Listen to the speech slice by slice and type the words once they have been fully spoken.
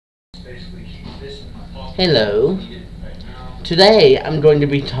Hello. Today I'm going to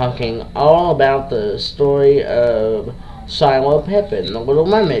be talking all about the story of Shiloh Pepin, the Little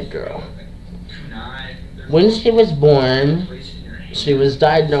Mermaid girl. When she was born, she was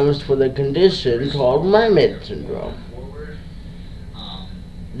diagnosed with a condition called mermaid syndrome.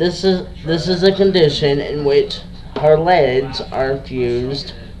 This is a condition in which her legs are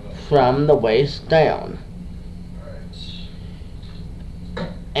fused from the waist down.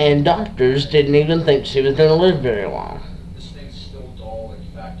 And doctors didn't even think she was going to live very long.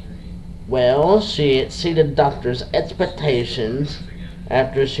 Well, she exceeded doctors' expectations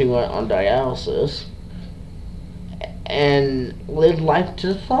after she went on dialysis and lived life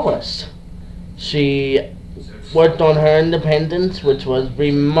to the fullest. She worked on her independence, which was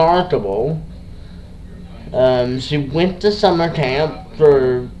remarkable. She went to summer camp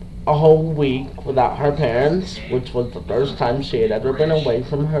for a whole week without her parents, which was the first time she had ever been away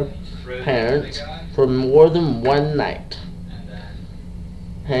from her parents for more than one night.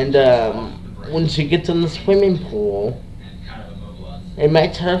 And when she gets in the swimming pool, it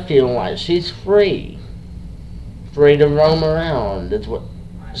makes her feel like she's free to roam around. It's what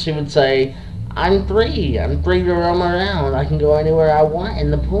she would say, I'm free to roam around, I can go anywhere I want in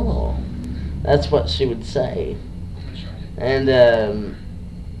the pool. That's what she would say. And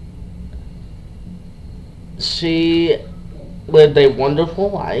she lived a wonderful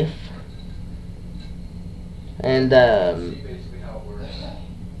life. And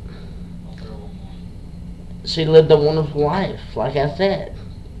she lived a wonderful life, like I said.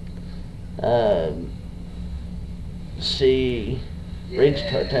 She reached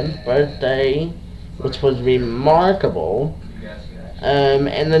her 10th birthday, which was remarkable.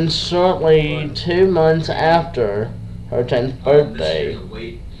 And then shortly 2 months after her 10th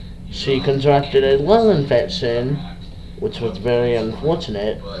birthday, she contracted a lung infection, which was very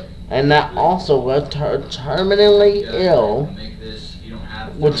unfortunate, and that also left her terminally ill,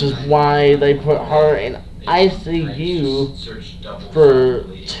 which is why they put her in ICU for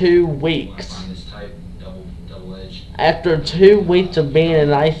 2 weeks. After 2 weeks of being in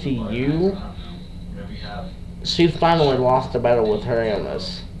ICU, she finally lost the battle with her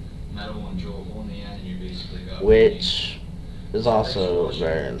illness, which is also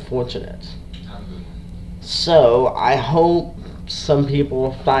very unfortunate. So, I hope some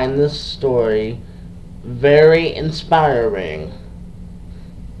people find this story very inspiring,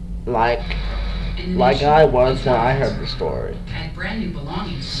 like I was when I heard the story.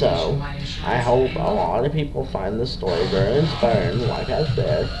 So, I hope a lot of people find this story very inspiring, like I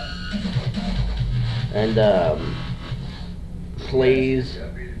said. And please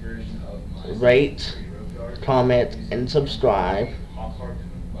rate, comment, and subscribe.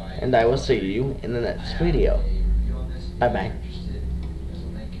 And I will see you in the next video. Bye bye. There's a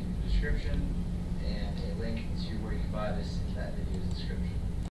link in the description and a link to where you can buy this in that video's description.